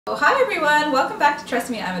Oh, hi everyone, welcome back to Trust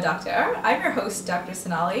Me, I'm a Doctor. I'm your host, Dr.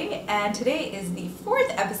 Sonali, and today is the 4th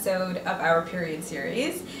episode of our period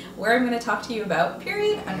series where I'm going to talk to you about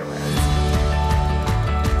period underwear.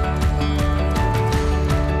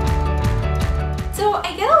 So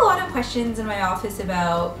I get a lot of questions in my office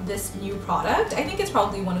about this new product. I think it's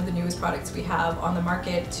probably one of the newest products we have on the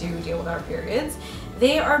market to deal with our periods.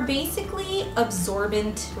 They are basically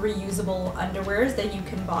absorbent, reusable underwears that you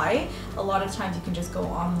can buy. A lot of times you can just go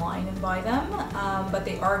online and buy them, but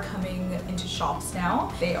they are coming into shops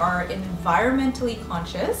now. They are environmentally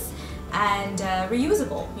conscious and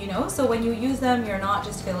reusable, so when you use them, you're not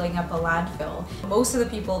just filling up a landfill. Most of the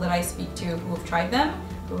people that I speak to who have tried them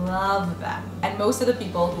love them, and most of the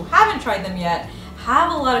people who haven't tried them yet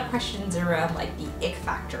have a lot of questions around like the ick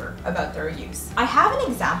factor about their use. I have an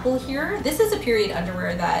example here. This is a period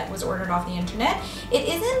underwear that was ordered off the internet. It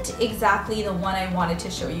isn't exactly the one I wanted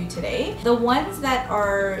to show you today. The ones that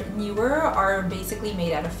are newer are basically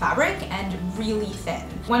made out of fabric and really thin.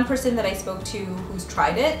 One person that I spoke to who's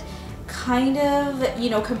tried it kind of,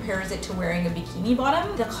 compares it to wearing a bikini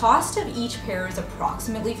bottom. The cost of each pair is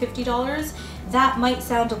approximately $50. That might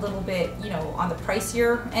sound a little bit, on the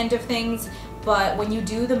pricier end of things, but when you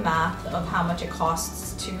do the math of how much it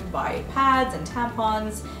costs to buy pads and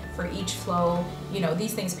tampons for each flow,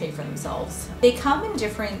 these things pay for themselves. They come in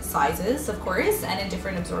different sizes, of course, and in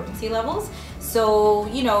different absorbency levels. So,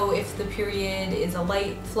 if the period is a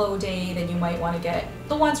light flow day, then you might want to get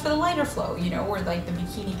the ones for the lighter flow, or like the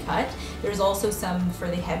bikini cut. There's also some for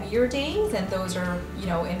the heavier days, and those are,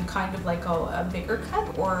 in kind of like a bigger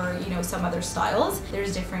cut, or, some other styles.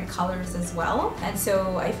 There's different colors as well. And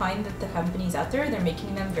so I find that the companies out there, they're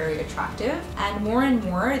making them very attractive, and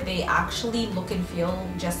more, they actually look and feel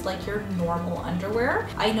just like your normal underwear.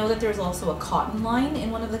 I know that there's also a cotton line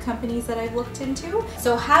in one of the companies that I've looked into.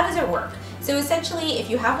 So how does it work? So essentially, if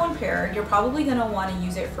you have one pair, you're probably going to want to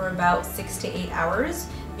use it for about 6 to 8 hours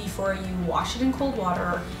before you wash it in cold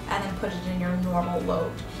water and then put it in your normal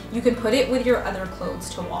load. You can put it with your other clothes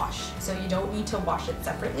to wash, so you don't need to wash it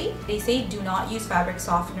separately. They say do not use fabric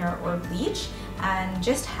softener or bleach and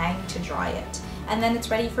just hang to dry it, and then it's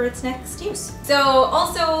ready for its next use. So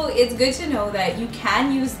also, it's good to know that you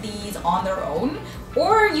can use these on their own,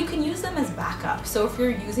 or you can use them as backup. So if you're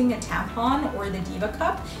using a tampon or the Diva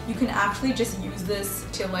cup, you can actually just use this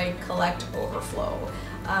to like collect overflow,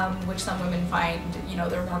 which some women find,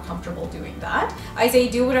 they're more comfortable doing that. I say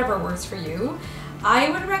do whatever works for you. I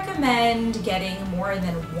would recommend getting more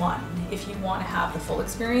than one if you want to have the full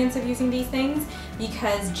experience of using these things,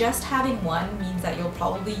 because just having one means that you'll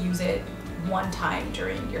probably use it one time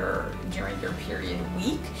during your period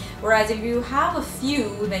week, whereas if you have a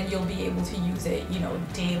few, then you'll be able to use it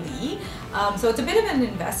daily. So it's a bit of an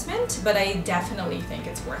investment, but I definitely think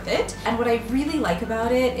it's worth it. And what I really like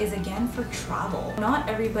about it is, again, for travel. Not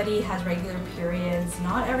everybody has regular periods,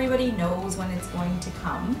 not everybody knows when it's going to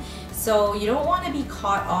come, so you don't want to be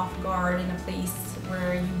caught off guard in a place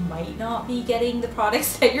where you might not be getting the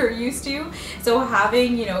products that you're used to. So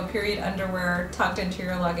having, period underwear tucked into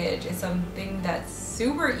your luggage is something that's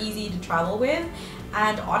super easy to travel with.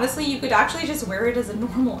 And honestly, you could actually just wear it as a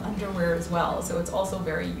normal underwear as well, so it's also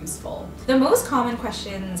very useful. The most common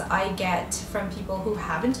questions I get from people who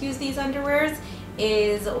haven't used these underwears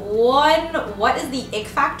is, one, what is the ick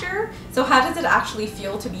factor? So how does it actually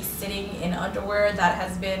feel to be sitting in underwear that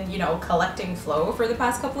has been, collecting flow for the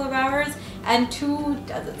past couple of hours? And two,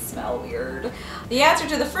 does it smell weird? The answer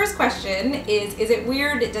to the first question is it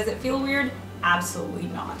weird? Does it feel weird? Absolutely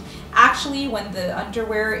not. Actually, when the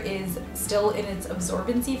underwear is still in its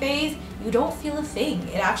absorbency phase, you don't feel a thing.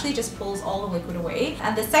 It actually just pulls all the liquid away.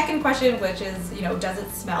 And the second question, which is, does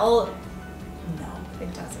it smell? No,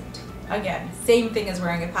 it doesn't. Again, same thing as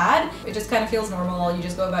wearing a pad. It just kind of feels normal. You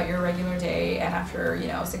just go about your regular day, and after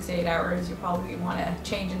 6 to 8 hours, you probably want to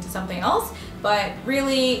change into something else. But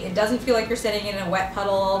really, it doesn't feel like you're sitting in a wet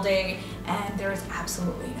puddle all day, and there's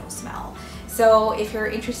absolutely no smell. So if you're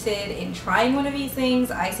interested in trying one of these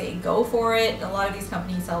things, I say go for it. A lot of these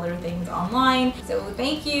companies sell their things online. So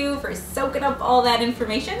thank you for soaking up all that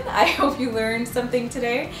information. I hope you learned something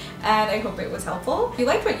today, and I hope it was helpful. If you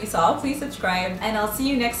liked what you saw, please subscribe, and I'll see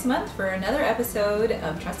you next month for another episode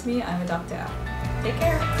of Trust Me, I'm a Doctor. Take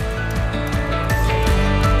care.